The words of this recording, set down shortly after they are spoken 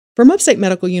From Upstate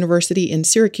Medical University in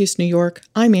Syracuse, New York,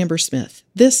 I'm Amber Smith.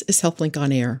 This is HealthLink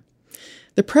on Air.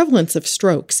 The prevalence of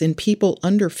strokes in people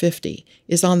under 50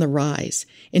 is on the rise,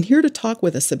 and here to talk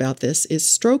with us about this is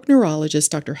stroke neurologist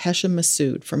Dr. Hesham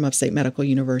Massoud from Upstate Medical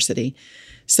University.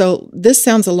 So this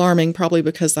sounds alarming, probably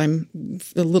because I'm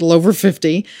a little over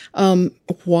 50.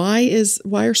 Why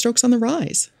are strokes on the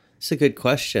rise? It's a good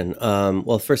question.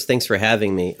 Well, first, thanks for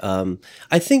having me.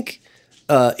 I think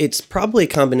it's probably a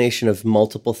combination of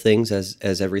multiple things,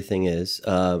 as everything is.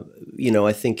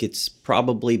 I think it's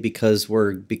probably because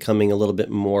we're becoming a little bit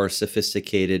more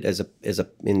sophisticated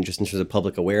in terms of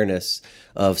public awareness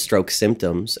of stroke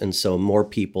symptoms, and so more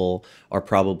people are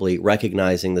probably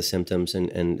recognizing the symptoms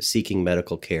and seeking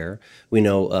medical care. We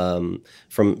know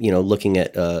from looking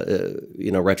at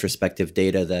retrospective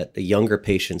data that younger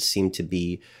patients seem to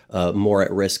be more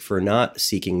at risk for not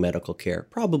seeking medical care,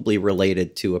 probably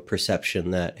related to a perception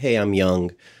that, hey, I'm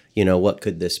young. What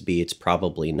could this be? It's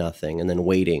probably nothing. And then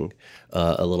waiting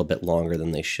a little bit longer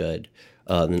than they should,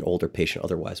 than an older patient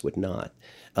otherwise would not.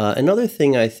 Another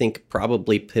thing I think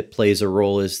probably plays a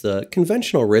role is the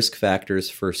conventional risk factors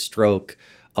for stroke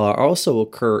also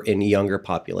occur in younger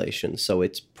populations. So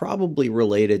it's probably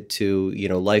related to,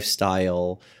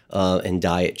 lifestyle and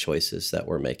diet choices that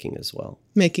we're making as well.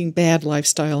 Making bad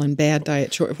lifestyle and bad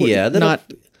diet choices. Yeah.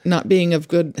 Not being of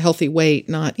good, healthy weight,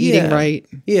 not eating right.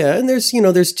 Yeah, and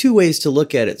there's two ways to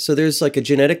look at it. So there's like a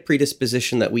genetic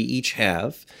predisposition that we each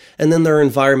have, and then there are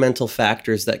environmental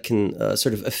factors that can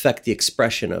sort of affect the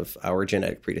expression of our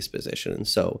genetic predisposition. And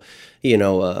so,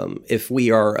 if we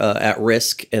are at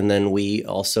risk and then we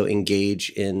also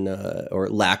engage in or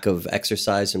lack of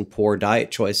exercise and poor diet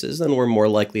choices, then we're more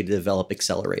likely to develop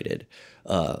accelerated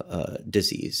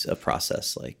disease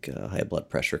process like high blood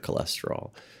pressure,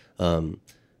 cholesterol.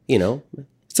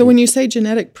 So when you say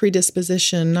genetic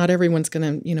predisposition, not everyone's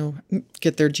going to,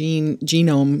 get their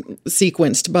genome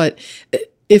sequenced, but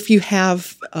if you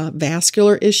have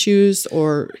vascular issues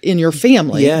or in your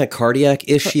family. Yeah, cardiac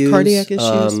issues.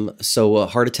 So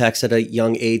heart attacks at a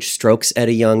young age, strokes at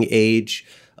a young age.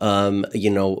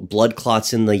 Blood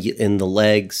clots in the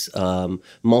legs,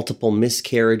 multiple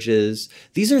miscarriages.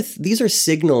 These are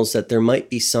signals that there might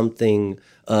be something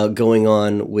going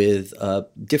on with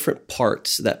different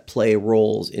parts that play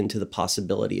roles into the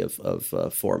possibility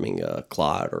of forming a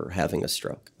clot or having a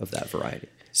stroke of that variety.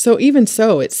 So even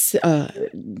so, it's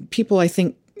people, I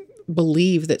think,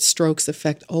 believe that strokes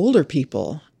affect older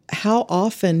people. How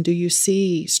often do you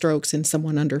see strokes in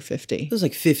someone under 50? It was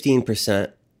like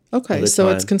 15%. Okay, so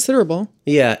it's considerable.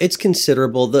 Yeah, it's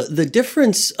considerable. The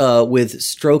difference with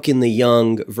stroke in the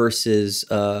young versus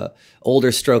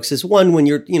older strokes is one, when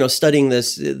you're studying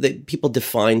this, people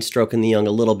define stroke in the young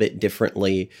a little bit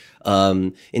differently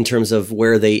in terms of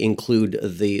where they include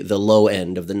the low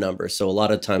end of the number. So a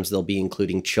lot of times they'll be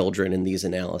including children in these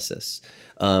analysis,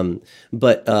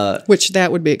 which that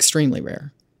would be extremely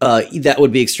rare. That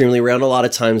would be extremely rare. And a lot of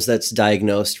times that's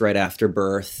diagnosed right after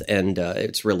birth, and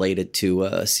it's related to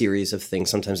a series of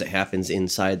things. Sometimes it happens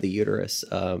inside the uterus,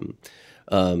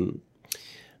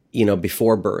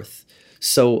 before birth.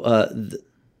 So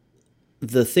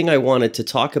the thing I wanted to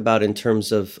talk about in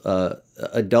terms of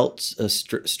adult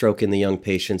stroke in the young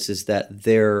patients is that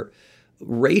their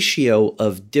ratio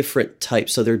of different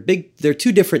types. So there are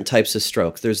two different types of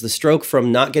stroke. There's the stroke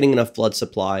from not getting enough blood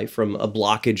supply from a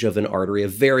blockage of an artery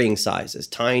of varying sizes,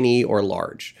 tiny or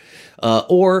large.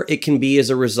 Or it can be as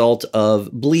a result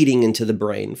of bleeding into the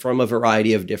brain from a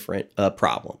variety of different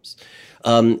problems.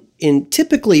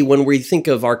 Typically, when we think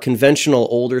of our conventional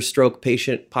older stroke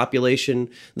patient population,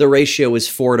 the ratio is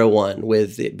 4-1,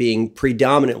 with it being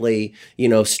predominantly,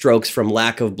 strokes from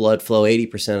lack of blood flow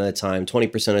 80% of the time,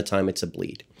 20% of the time it's a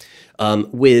bleed.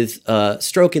 With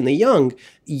stroke in the young,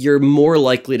 you're more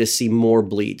likely to see more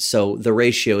bleed. So the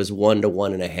ratio is 1 to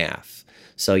 1.5.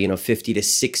 So, 50 to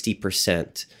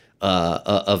 60%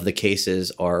 of the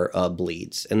cases are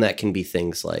bleeds. And that can be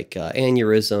things like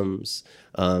aneurysms,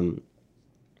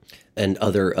 and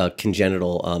other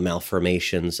congenital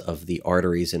malformations of the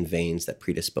arteries and veins that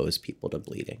predispose people to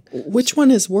bleeding. Which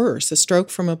one is worse, a stroke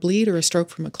from a bleed or a stroke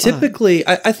from a clot? Typically,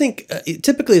 I think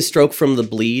a stroke from the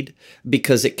bleed,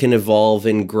 because it can evolve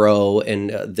and grow, and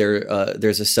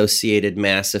there's associated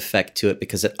mass effect to it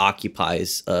because it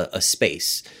occupies a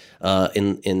space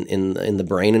in the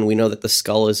brain, and we know that the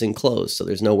skull is enclosed, so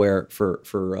there's nowhere for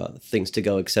things to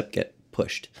go except get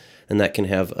pushed. And that can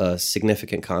have a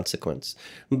significant consequence.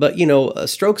 But,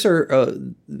 strokes are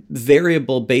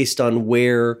variable based on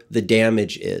where the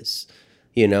damage is,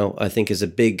 I think is a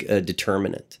big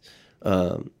determinant.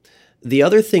 The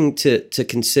other thing to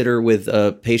consider with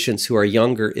patients who are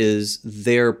younger is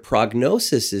their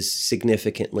prognosis is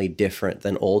significantly different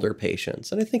than older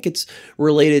patients. And I think it's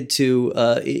related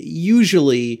to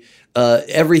usually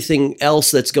everything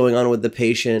else that's going on with the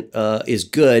patient is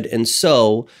good. And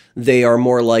so they are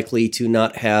more likely to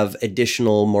not have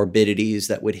additional morbidities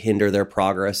that would hinder their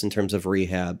progress in terms of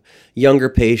rehab. Younger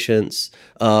patients,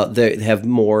 they have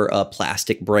more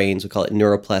plastic brains. We call it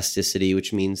neuroplasticity,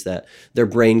 which means that their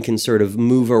brain can sort of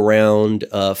move around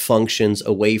functions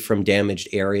away from damaged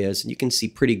areas. And you can see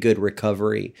pretty good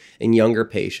recovery in younger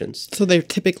patients. So they're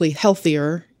typically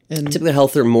healthier. Typically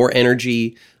healthier, more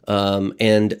energy,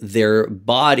 and their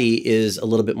body is a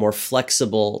little bit more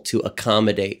flexible to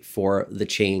accommodate for the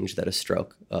change that a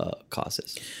stroke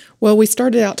causes. Well, we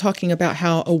started out talking about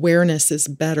how awareness is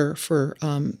better for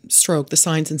stroke, the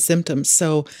signs and symptoms.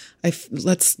 So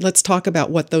let's talk about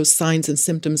what those signs and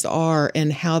symptoms are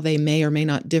and how they may or may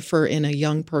not differ in a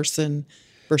young person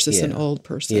versus an old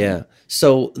person. Yeah.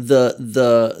 So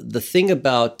the thing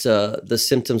about the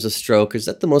symptoms of stroke is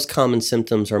that the most common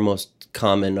symptoms are most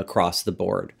common across the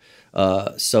board.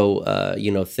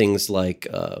 Things like,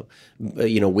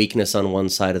 weakness on one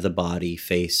side of the body,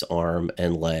 face, arm,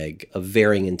 and leg of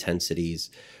varying intensities,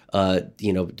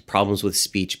 problems with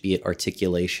speech, be it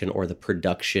articulation or the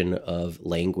production of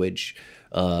language,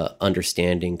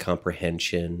 understanding,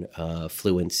 comprehension,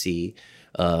 fluency,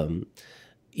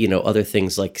 other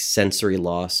things like sensory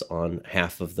loss on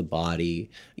half of the body.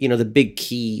 The big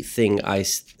key thing I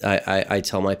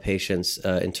tell my patients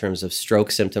in terms of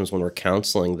stroke symptoms when we're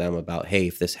counseling them about, hey,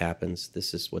 if this happens,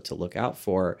 this is what to look out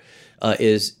for,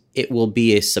 is it will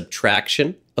be a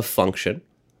subtraction of function.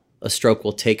 A stroke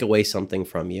will take away something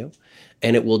from you,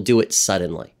 and it will do it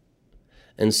suddenly.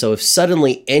 And so if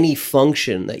suddenly any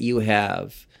function that you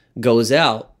have goes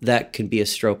out, that could be a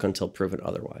stroke until proven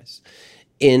otherwise.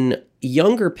 In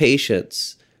younger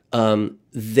patients,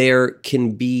 there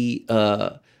can be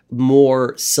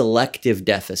more selective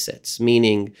deficits,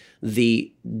 meaning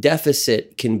the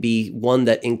deficit can be one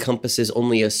that encompasses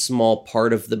only a small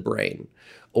part of the brain,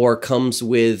 or comes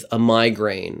with a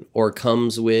migraine, or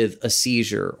comes with a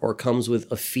seizure, or comes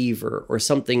with a fever, or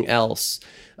something else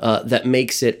that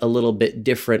makes it a little bit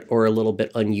different or a little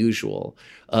bit unusual.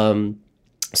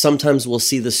 Sometimes we'll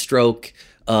see the stroke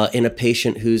in a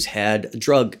patient who's had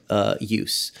drug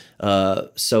use.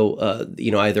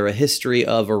 Either a history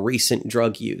of a recent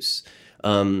drug use.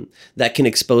 That can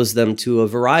expose them to a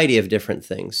variety of different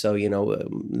things. So,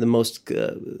 the most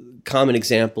common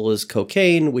example is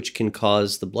cocaine, which can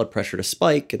cause the blood pressure to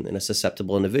spike in a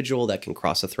susceptible individual that can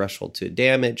cross a threshold to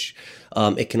damage.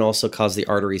 It can also cause the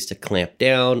arteries to clamp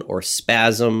down or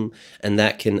spasm, and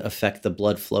that can affect the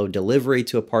blood flow delivery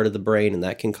to a part of the brain, and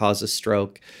that can cause a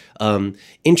stroke.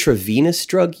 Intravenous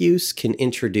drug use can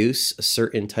introduce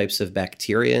certain types of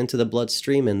bacteria into the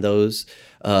bloodstream, and those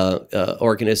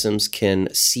organisms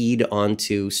can seed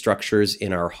onto structures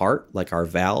in our heart, like our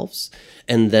valves,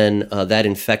 and then that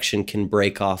infection can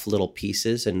break off little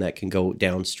pieces, and that can go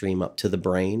downstream up to the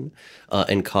brain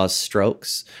and cause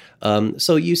strokes.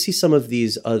 So you see some of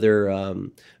these other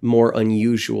more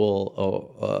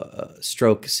unusual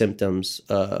stroke symptoms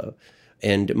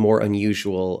and more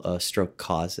unusual stroke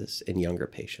causes in younger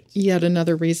patients. Yet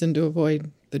another reason to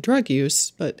avoid the drug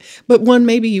use, but one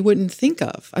maybe you wouldn't think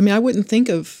of. I mean, I wouldn't think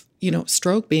of,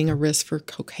 stroke being a risk for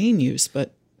cocaine use,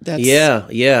 but that's...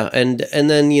 Yeah. And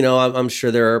then, I'm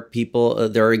sure there are people,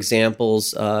 there are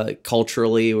examples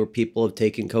culturally where people have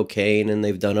taken cocaine and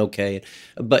they've done okay.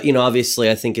 But, obviously,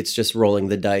 I think it's just rolling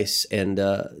the dice, and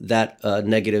that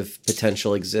negative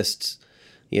potential exists,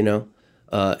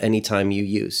 anytime you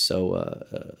use.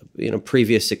 So,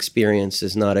 previous experience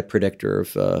is not a predictor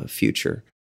of future.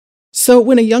 So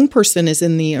when a young person is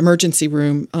in the emergency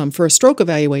room for a stroke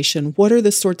evaluation, what are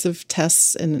the sorts of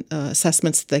tests and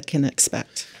assessments they can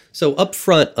expect? So up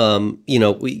front,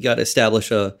 we got to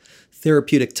establish a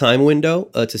therapeutic time window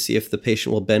to see if the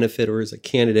patient will benefit or is a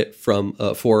candidate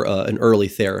for an early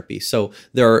therapy. So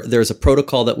there's a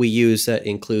protocol that we use that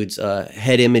includes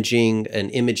head imaging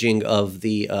and imaging of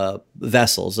the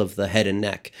vessels of the head and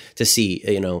neck to see,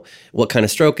 what kind of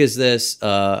stroke is this,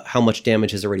 how much damage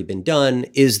has already been done,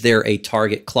 is there a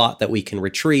target clot that we can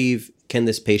retrieve, can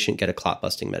this patient get a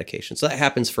clot-busting medication? So that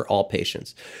happens for all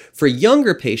patients. For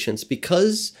younger patients,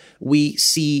 because we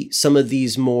see some of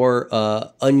these more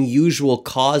unusual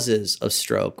causes of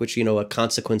stroke, which, a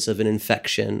consequence of an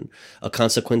infection, a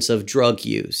consequence of drug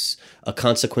use, a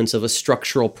consequence of a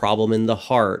structural problem in the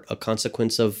heart, a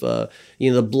consequence of the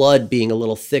blood being a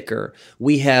little thicker,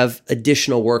 we have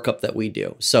additional workup that we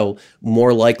do. So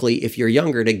more likely, if you're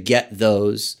younger, to get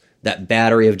those that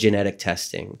battery of genetic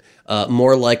testing,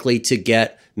 more likely to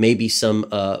get maybe some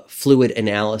fluid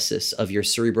analysis of your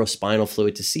cerebrospinal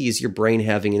fluid to see, is your brain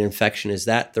having an infection? Is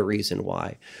that the reason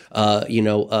why?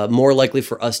 More likely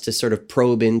for us to sort of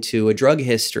probe into a drug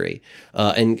history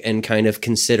and kind of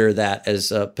consider that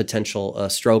as a potential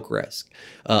stroke risk.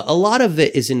 A lot of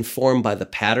it is informed by the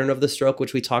pattern of the stroke,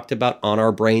 which we talked about on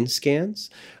our brain scans.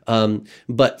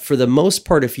 But for the most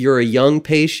part, if you're a young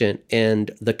patient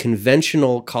and the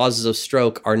conventional causes of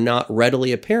stroke are not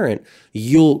readily apparent,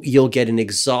 you'll get an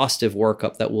exhaustive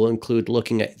workup that will include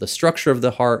looking at the structure of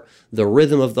the heart, the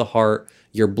rhythm of the heart,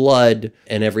 your blood,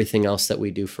 and everything else that we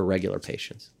do for regular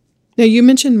patients. Now, you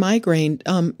mentioned migraine.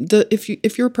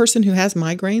 If you're a person who has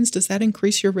migraines, does that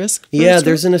increase your risk? Yeah,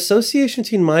 there's an association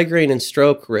between migraine and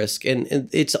stroke risk, and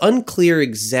it's unclear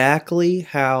exactly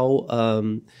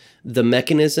how the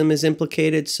mechanism is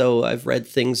implicated. So I've read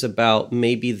things about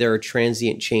maybe there are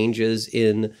transient changes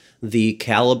in the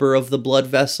caliber of the blood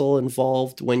vessel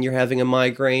involved when you're having a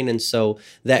migraine. And so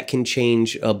that can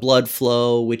change blood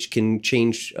flow, which can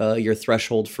change your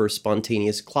threshold for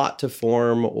spontaneous clot to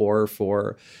form, or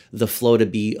for the flow to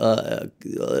be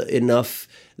enough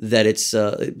that it's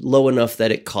low enough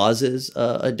that it causes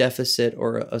a deficit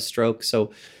or a stroke.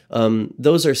 So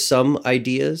those are some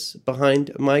ideas behind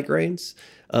migraines.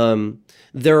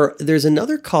 There's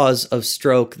another cause of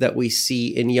stroke that we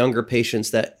see in younger patients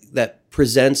that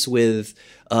presents with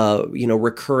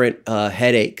recurrent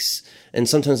headaches, and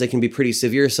sometimes they can be pretty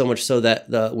severe, so much so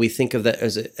that we think of that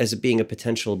as it being a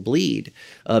potential bleed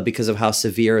because of how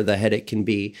severe the headache can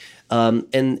be, and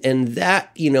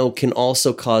that can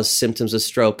also cause symptoms of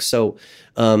stroke. So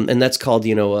and that's called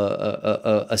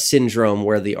a syndrome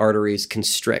where the arteries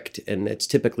constrict, and it's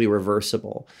typically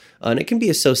reversible, and it can be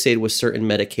associated with certain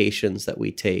medications that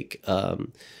we take.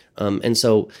 And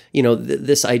so,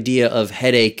 this idea of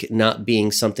headache not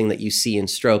being something that you see in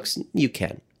strokes, you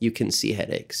can see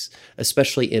headaches,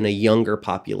 especially in a younger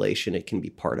population. It can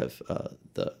be part of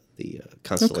the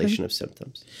constellation of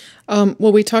symptoms.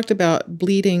 Well, we talked about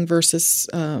bleeding versus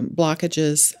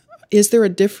blockages. Is there a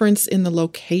difference in the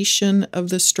location of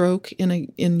the stroke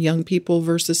in young people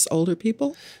versus older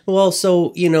people? Well,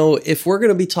 so, if we're going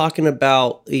to be talking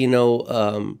about,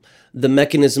 the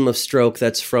mechanism of stroke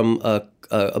that's from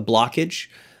a blockage,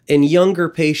 in younger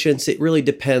patients, it really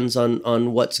depends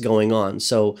on what's going on.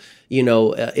 So,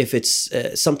 if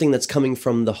it's something that's coming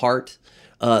from the heart,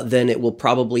 then it will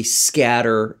probably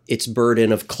scatter its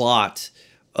burden of clot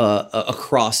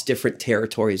across different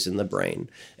territories in the brain.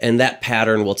 And that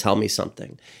pattern will tell me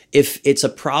something. If it's a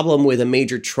problem with a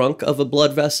major trunk of a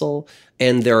blood vessel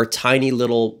and there are tiny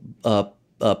little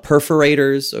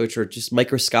perforators, which are just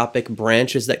microscopic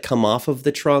branches that come off of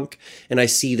the trunk, and I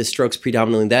see the strokes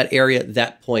predominantly in that area,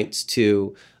 that points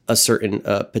to a certain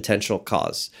potential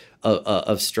cause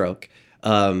of stroke.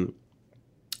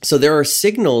 So there are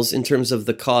signals in terms of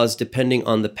the cause depending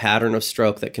on the pattern of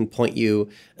stroke that can point you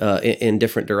in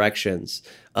different directions.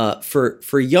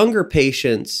 For younger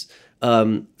patients,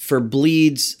 for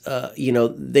bleeds,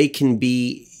 they can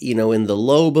be, in the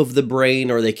lobe of the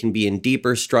brain, or they can be in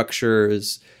deeper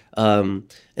structures. And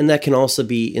that can also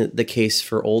be the case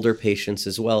for older patients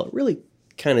as well. It really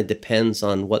kind of depends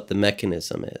on what the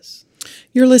mechanism is.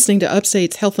 You're listening to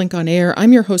Upstate's HealthLink on Air.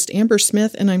 I'm your host, Amber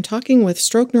Smith, and I'm talking with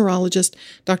stroke neurologist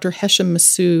Dr. Hesham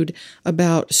Massoud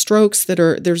about strokes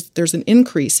there's an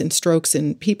increase in strokes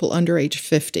in people under age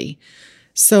 50.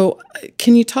 So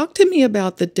can you talk to me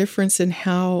about the difference in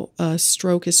how a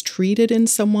stroke is treated in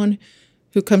someone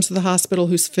who comes to the hospital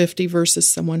who's 50 versus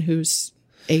someone who's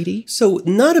 80? So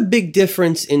not a big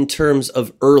difference in terms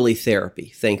of early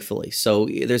therapy, thankfully. So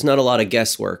there's not a lot of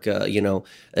guesswork.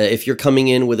 If you're coming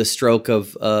in with a stroke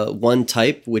of one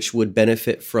type, which would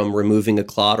benefit from removing a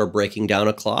clot or breaking down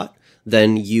a clot,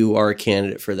 then you are a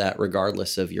candidate for that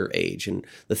regardless of your age. And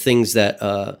the things that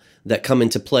come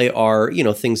into play are,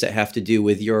 things that have to do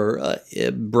with your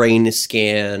brain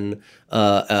scan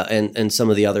and some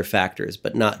of the other factors,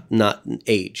 but not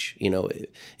age.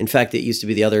 In fact, it used to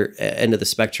be the other end of the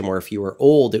spectrum where if you were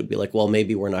old, it would be like, well,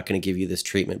 maybe we're not going to give you this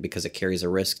treatment because it carries a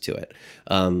risk to it.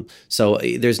 So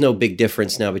there's no big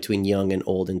difference now between young and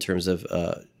old in terms of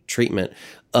treatment.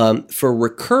 For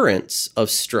recurrence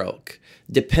of stroke,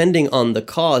 depending on the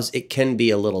cause, it can be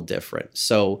a little different.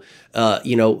 So,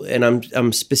 and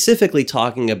I'm specifically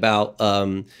talking about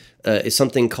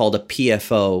something called a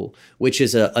PFO, which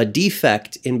is a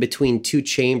defect in between two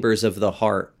chambers of the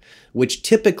heart, which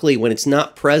typically, when it's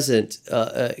not present,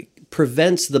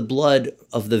 prevents the blood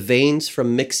of the veins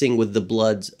from mixing with the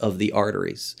blood of the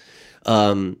arteries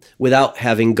without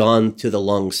having gone to the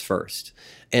lungs first.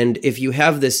 And if you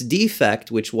have this defect,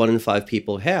 which 1 in 5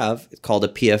 people have, called a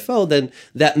PFO, then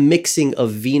that mixing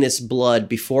of venous blood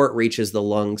before it reaches the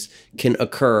lungs can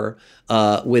occur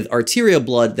with arterial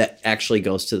blood that actually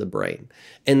goes to the brain.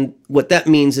 And what that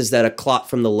means is that a clot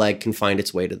from the leg can find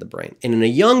its way to the brain. And in a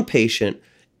young patient,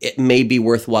 it may be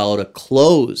worthwhile to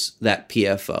close that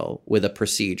PFO with a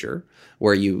procedure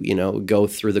where you go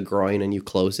through the groin and you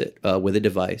close it with a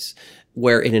device,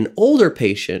 where in an older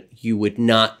patient, you would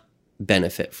not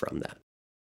benefit from that.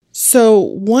 So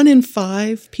 1 in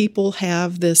 5 people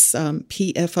have this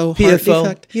PFO heart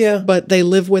defect, yeah, but they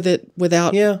live with it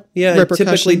without It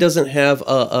typically doesn't have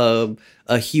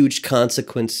a huge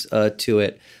consequence to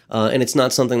it, and it's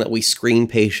not something that we screen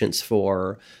patients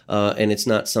for, and it's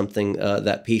not something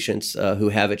that patients who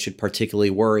have it should particularly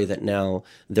worry that now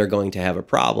they're going to have a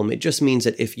problem. It just means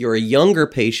that if you're a younger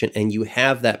patient and you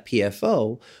have that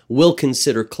PFO, we'll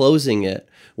consider closing it,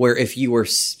 where if you were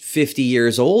 50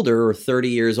 years older or 30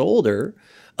 years older,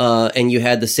 and you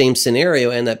had the same scenario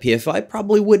and that PFO, I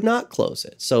probably would not close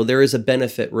it. So there is a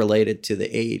benefit related to the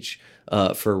age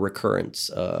for recurrence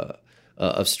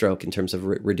of stroke in terms of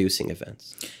reducing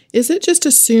events. Is it just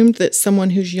assumed that someone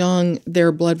who's young,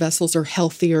 their blood vessels are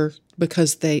healthier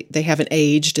because they haven't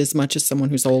aged as much as someone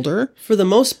who's older? For the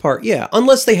most part, yeah,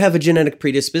 unless they have a genetic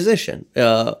predisposition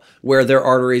where their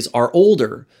arteries are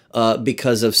older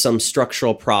because of some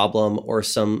structural problem or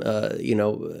some,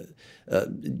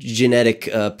 genetic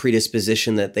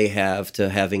predisposition that they have to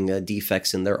having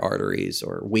defects in their arteries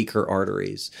or weaker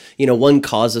arteries. One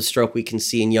cause of stroke we can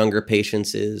see in younger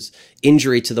patients is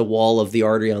injury to the wall of the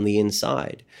artery on the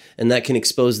inside. And that can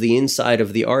expose the inside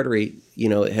of the artery.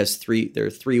 It has there are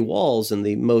 3 walls, and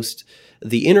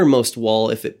the innermost wall,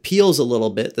 if it peels a little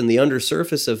bit, then the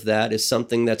undersurface of that is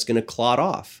something that's going to clot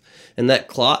off. And that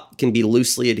clot can be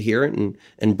loosely adherent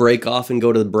and break off and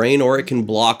go to the brain, or it can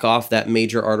block off that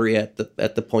major artery at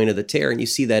the point of the tear. And you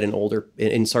see that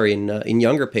in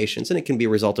younger patients, and it can be a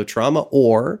result of trauma,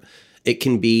 or it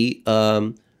can be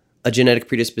a genetic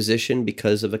predisposition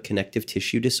because of a connective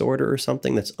tissue disorder or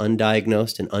something that's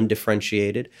undiagnosed and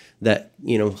undifferentiated that,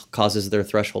 causes their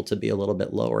threshold to be a little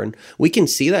bit lower. And we can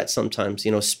see that sometimes,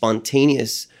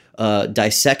 spontaneous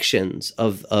dissections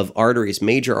of arteries,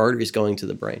 major arteries going to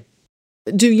the brain.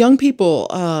 Do young people,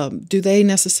 do they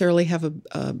necessarily have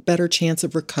a better chance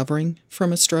of recovering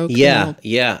from a stroke?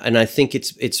 Yeah. And I think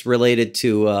it's related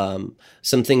to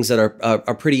some things that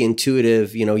are pretty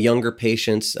intuitive. Younger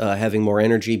patients having more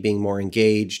energy, being more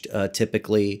engaged,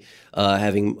 typically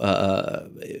having,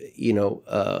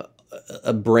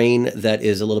 a brain that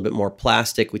is a little bit more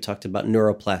plastic. We talked about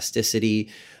neuroplasticity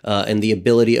and the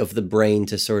ability of the brain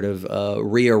to sort of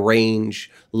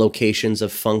rearrange locations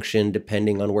of function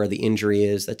depending on where the injury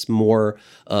is. That's more,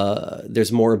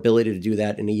 there's more ability to do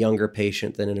that in a younger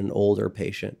patient than in an older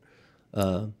patient.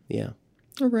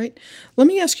 All right. Let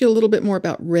me ask you a little bit more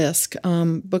about risk,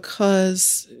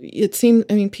 because it seems,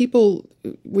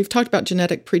 we've talked about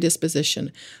genetic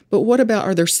predisposition, but what about,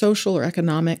 are there social or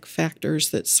economic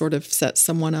factors that sort of set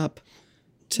someone up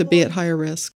to be at higher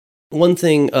risk? One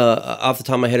thing off the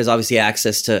top of my head is obviously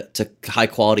access to high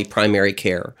quality primary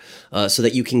care so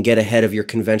that you can get ahead of your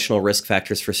conventional risk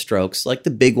factors for strokes, like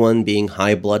the big one being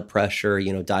high blood pressure,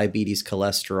 diabetes,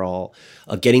 cholesterol,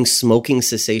 getting smoking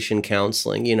cessation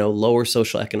counseling, lower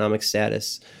social economic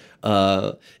status,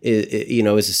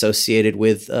 is associated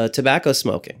with tobacco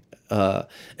smoking.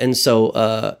 And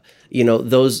so,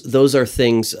 those are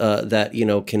things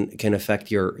that, can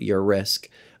affect your risk.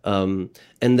 And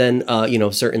then,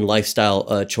 certain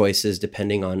lifestyle choices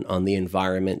depending on the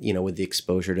environment, with the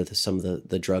exposure to some of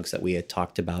the drugs that we had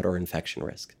talked about or infection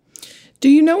risk. Do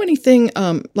you know anything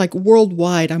like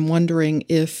worldwide? I'm wondering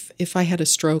if I had a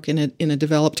stroke in a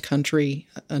developed country,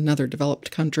 another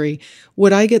developed country,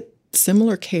 would I get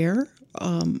similar care?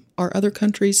 Are other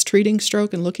countries treating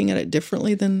stroke and looking at it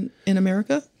differently than in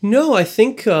America? No, I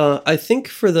think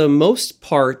for the most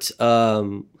part,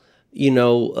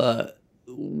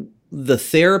 the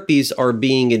therapies are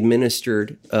being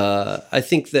administered. I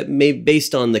think that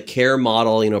based on the care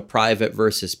model, private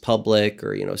versus public,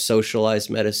 or socialized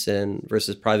medicine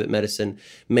versus private medicine,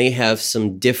 may have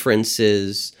some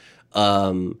differences.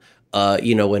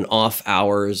 In off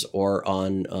hours or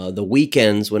on the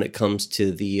weekends when it comes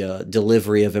to the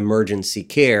delivery of emergency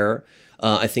care.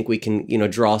 I think we can,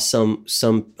 draw some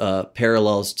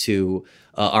parallels to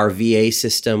our VA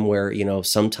system where,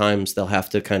 sometimes they'll have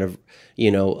to kind of,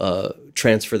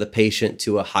 transfer the patient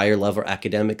to a higher level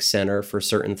academic center for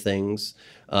certain things.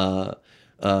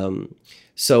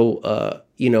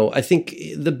 I think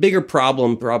the bigger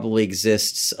problem probably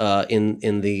exists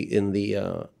in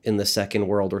the second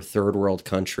world or third world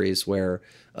countries where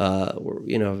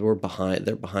we're behind.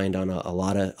 They're behind on a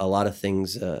lot of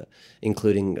things,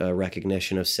 including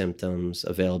recognition of symptoms,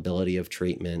 availability of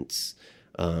treatments.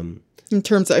 In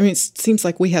terms of, it seems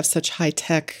like we have such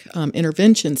high-tech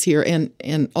interventions here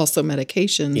and also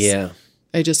medications. Yeah.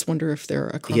 I just wonder if they're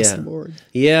across the board.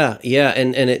 Yeah.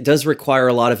 And it does require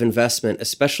a lot of investment,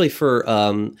 especially for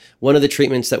one of the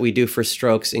treatments that we do for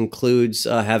strokes includes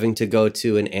having to go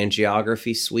to an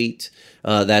angiography suite.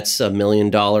 That's $1 million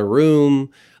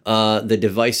room. The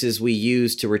devices we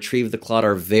use to retrieve the clot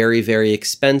are very, very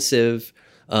expensive.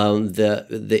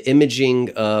 The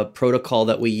imaging protocol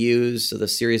that we use, so the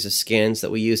series of scans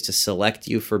that we use to select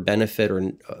you for benefit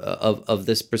or of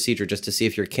this procedure, just to see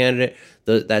if you're a candidate,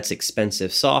 that's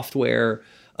expensive software.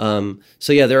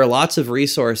 There are lots of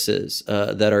resources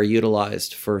that are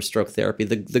utilized for stroke therapy.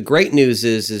 The great news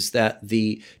is that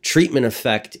the treatment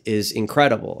effect is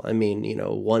incredible. 1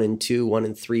 in 2, 1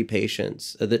 in 3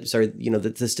 patients.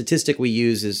 The statistic we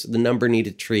use is the number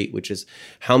needed to treat, which is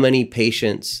how many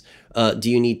patients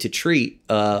do you need to treat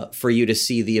for you to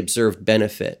see the observed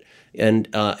benefit? And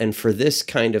for this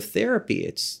kind of therapy,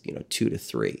 it's 2 to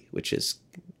 3, which is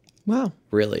wow,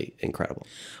 really incredible.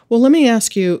 Well, let me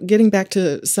ask you, getting back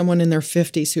to someone in their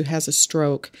 50s who has a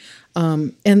stroke,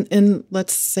 and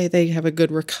let's say they have a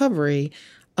good recovery,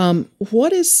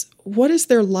 what is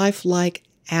their life like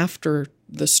after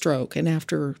the stroke and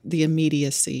after the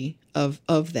immediacy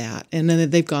of that? And then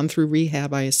they've gone through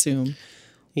rehab, I assume.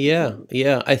 Yeah.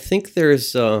 I think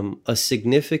there's a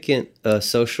significant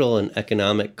social and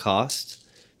economic cost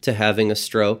to having a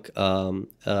stroke.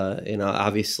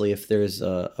 Obviously, if there's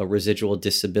a residual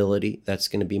disability, that's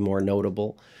going to be more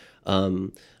notable.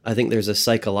 I think there's a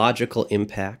psychological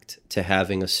impact to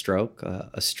having a stroke.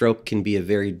 A stroke can be a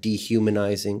very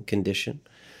dehumanizing condition,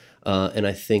 and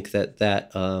I think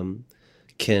that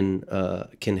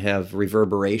can have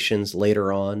reverberations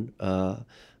later on.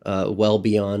 Well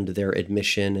beyond their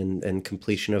admission and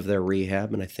completion of their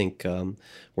rehab. And I think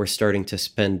we're starting to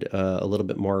spend a little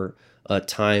bit more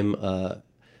time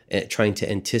trying to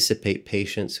anticipate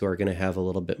patients who are going to have a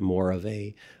little bit more of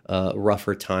a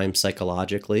rougher time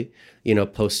psychologically.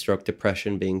 Post-stroke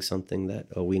depression being something that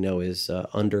we know is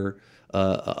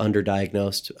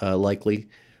underdiagnosed likely.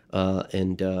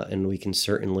 And we can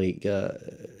certainly,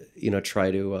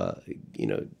 try to,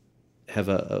 have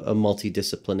a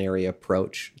multidisciplinary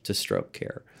approach to stroke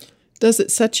care. Does it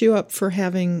set you up for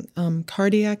having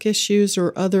cardiac issues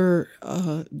or other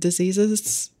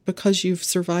diseases because you've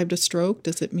survived a stroke?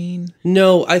 Does it mean?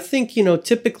 No, I think,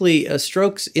 typically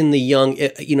strokes in the young,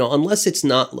 unless it's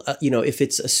not, if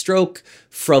it's a stroke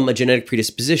from a genetic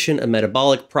predisposition, a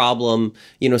metabolic problem,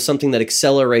 something that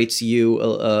accelerates you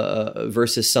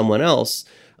versus someone else,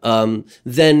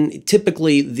 then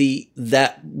typically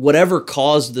that whatever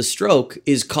caused the stroke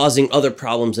is causing other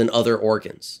problems in other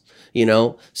organs,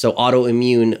 so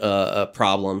autoimmune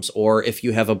problems, or if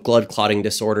you have a blood clotting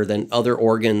disorder, then other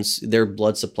organs, their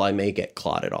blood supply may get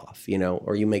clotted off,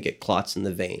 or you may get clots in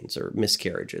the veins or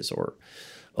miscarriages or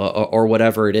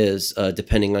whatever it is,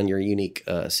 depending on your unique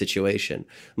situation.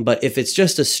 But if it's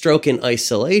just a stroke in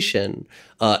isolation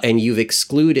and you've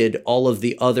excluded all of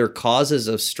the other causes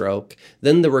of stroke,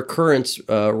 then the recurrence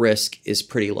risk is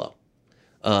pretty low.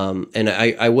 And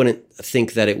I wouldn't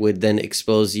think that it would then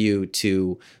expose you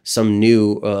to some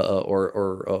new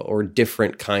or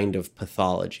different kind of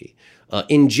pathology.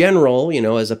 In general,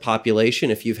 as a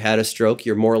population, if you've had a stroke,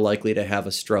 you're more likely to have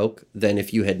a stroke than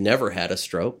if you had never had a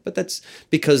stroke. But that's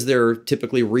because there are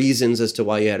typically reasons as to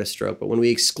why you had a stroke. But when we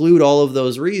exclude all of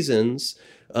those reasons,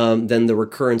 then the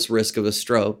recurrence risk of a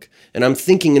stroke, and I'm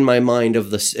thinking in my mind of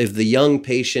the young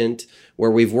patient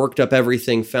where we've worked up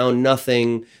everything, found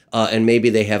nothing, and maybe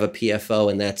they have a PFO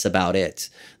and that's about it.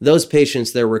 Those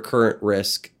patients, their recurrent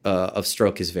risk of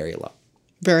stroke is very low.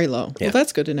 Very low. Yeah. Well,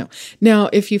 that's good to know. Now,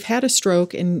 if you've had a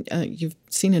stroke and you've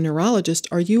seen a neurologist,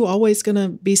 are you always going to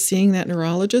be seeing that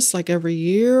neurologist like every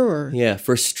year? Or? Yeah,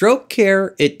 for stroke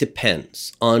care, it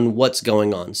depends on what's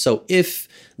going on. So if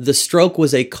the stroke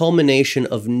was a culmination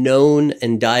of known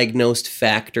and diagnosed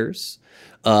factors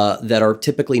that are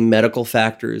typically medical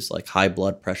factors like high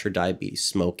blood pressure, diabetes,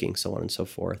 smoking, so on and so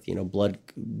forth, blood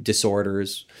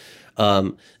disorders,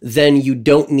 then you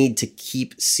don't need to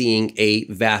keep seeing a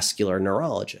vascular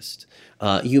neurologist.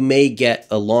 You may get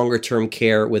a longer-term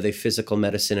care with a physical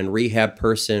medicine and rehab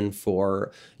person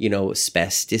for,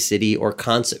 spasticity or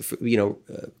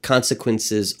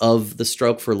consequences of the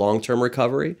stroke for long-term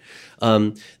recovery.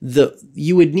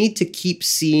 You would need to keep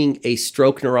seeing a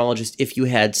stroke neurologist if you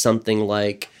had something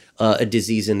like a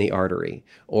disease in the artery,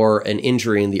 or an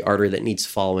injury in the artery that needs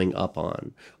following up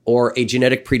on, or a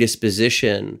genetic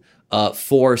predisposition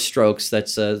for strokes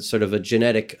that's a sort of a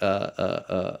genetic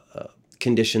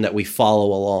condition that we follow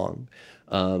along.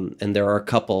 And there are a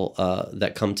couple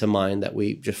that come to mind that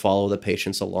we just follow the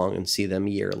patients along and see them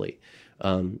yearly.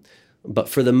 But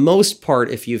for the most part,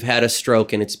 if you've had a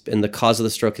stroke and the cause of the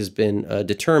stroke has been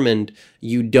determined,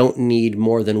 you don't need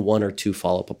more than 1 or 2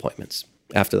 follow-up appointments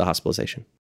after the hospitalization.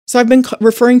 So I've been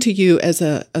referring to you as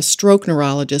a stroke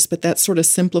neurologist, but that sort of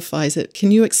simplifies it.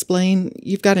 Can you explain?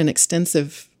 You've got an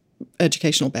extensive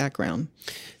educational background.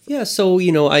 Yeah, so,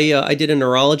 I did a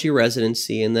neurology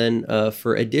residency, and then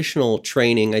for additional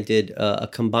training, I did a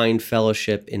combined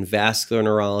fellowship in vascular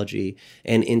neurology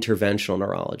and interventional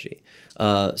neurology.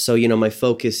 So, my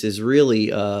focus is really,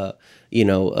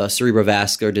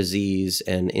 cerebrovascular disease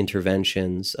and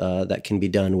interventions that can be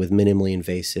done with minimally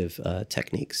invasive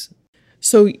techniques.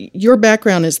 So your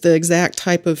background is the exact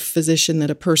type of physician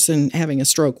that a person having a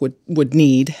stroke would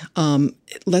need.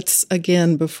 Let's,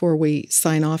 again, before we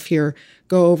sign off here,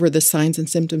 go over the signs and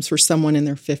symptoms for someone in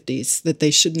their 50s that they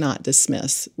should not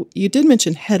dismiss. You did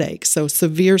mention headache, so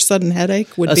severe sudden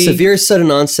headache would be... A severe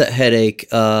sudden onset headache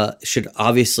should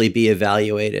obviously be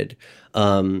evaluated.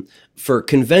 For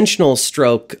conventional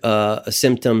stroke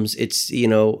symptoms, it's,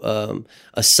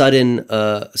 a sudden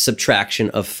subtraction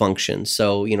of function.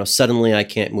 So, suddenly I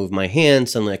can't move my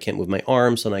hands, suddenly I can't move my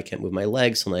arms, suddenly I can't move my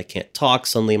legs, suddenly I can't talk,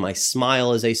 suddenly my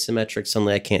smile is asymmetric,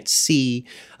 suddenly I can't see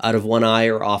out of one eye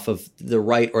or off of the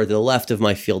right or the left of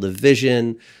my field of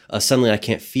vision. Suddenly I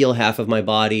can't feel half of my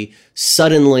body.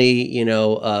 Suddenly,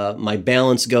 my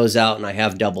balance goes out and I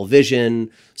have double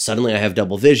vision. Suddenly I have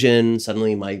double vision.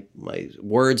 Suddenly my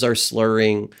words are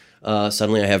slurring.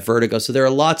 Suddenly I have vertigo. So there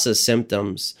are lots of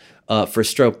symptoms for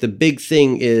stroke. The big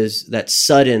thing is that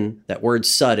word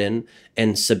sudden,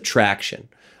 and subtraction.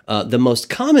 The most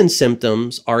common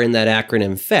symptoms are in that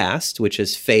acronym FAST, which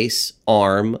is face,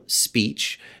 arm,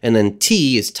 speech, and then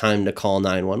T is time to call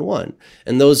 911.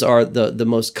 And those are the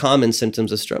most common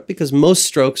symptoms of stroke because most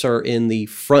strokes are in the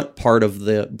front part of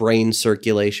the brain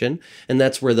circulation, and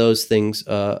that's where those things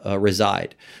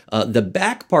reside. The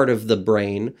back part of the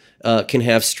brain can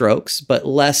have strokes, but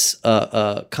less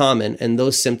common, and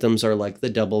those symptoms are like the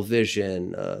double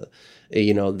vision,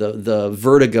 the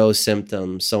vertigo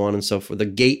symptoms, so on and so forth, the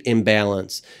gait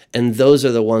imbalance. And those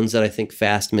are the ones that I think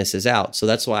FAST misses out. So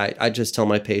that's why I just tell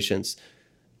my patients,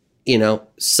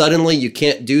 suddenly you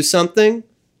can't do something,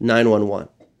 911.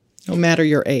 No matter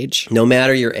your age. No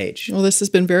matter your age. Well, this has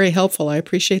been very helpful. I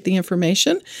appreciate the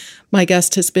information. My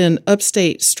guest has been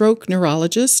Upstate stroke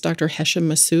neurologist, Dr. Hesham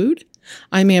Massoud.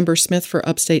 I'm Amber Smith for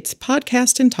Upstate's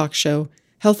podcast and talk show,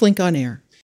 HealthLink on Air.